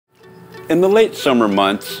In the late summer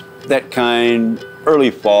months, that kind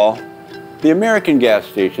early fall, the American gas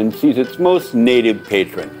station sees its most native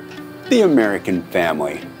patron, the American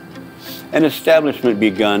family. An establishment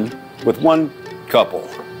begun with one couple,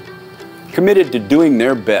 committed to doing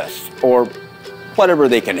their best, or whatever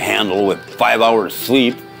they can handle with 5 hours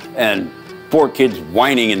sleep and 4 kids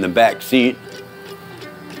whining in the back seat.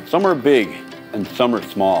 Some are big and some are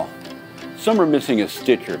small. Some are missing a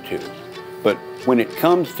stitch or two. But when it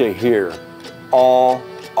comes to here, all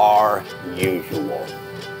are usual.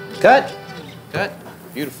 Cut. Cut.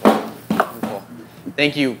 Beautiful. Beautiful.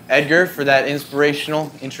 Thank you, Edgar, for that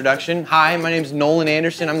inspirational introduction. Hi, my name is Nolan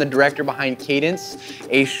Anderson. I'm the director behind Cadence,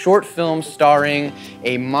 a short film starring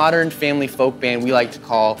a modern family folk band we like to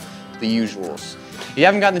call The Usuals. If you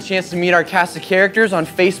haven't gotten the chance to meet our cast of characters on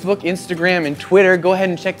Facebook, Instagram, and Twitter, go ahead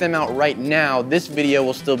and check them out right now. This video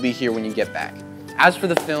will still be here when you get back. As for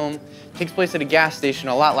the film, it takes place at a gas station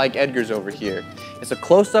a lot like Edgar's over here. It's a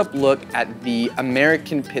close-up look at the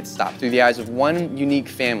American pit stop through the eyes of one unique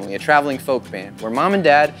family, a traveling folk band, where mom and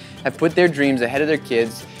dad have put their dreams ahead of their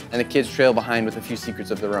kids, and the kids trail behind with a few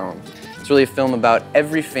secrets of their own. It's really a film about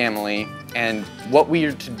every family and what we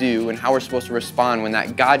are to do and how we're supposed to respond when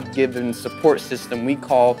that God-given support system we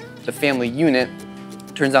call the family unit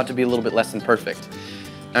turns out to be a little bit less than perfect.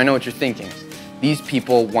 Now I know what you're thinking. These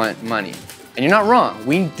people want money. And you're not wrong.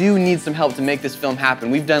 We do need some help to make this film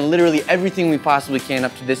happen. We've done literally everything we possibly can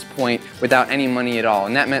up to this point without any money at all.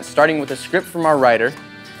 And that meant starting with a script from our writer,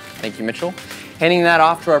 thank you, Mitchell, handing that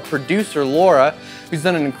off to our producer, Laura, who's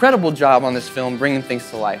done an incredible job on this film, bringing things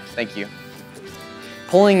to life. Thank you.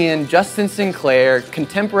 Pulling in Justin Sinclair,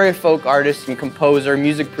 contemporary folk artist and composer,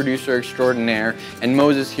 music producer extraordinaire, and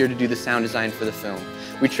Moses here to do the sound design for the film.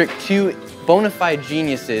 We tricked 2 bona fide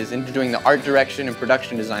geniuses into doing the art direction and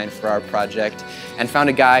production design for our project, and found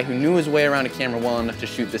a guy who knew his way around a camera well enough to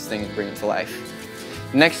shoot this thing and bring it to life.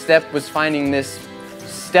 The next step was finding this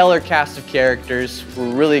stellar cast of characters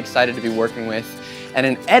we're really excited to be working with, and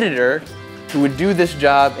an editor who would do this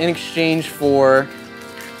job in exchange for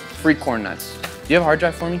free corn nuts. Do you have a hard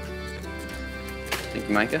drive for me? Thank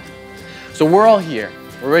you, Micah. So we're all here.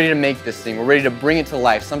 We're ready to make this thing. We're ready to bring it to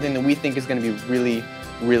life, something that we think is going to be really,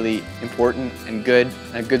 really important and good,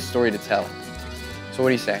 and a good story to tell. So what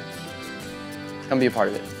do you say? Come be a part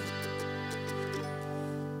of it.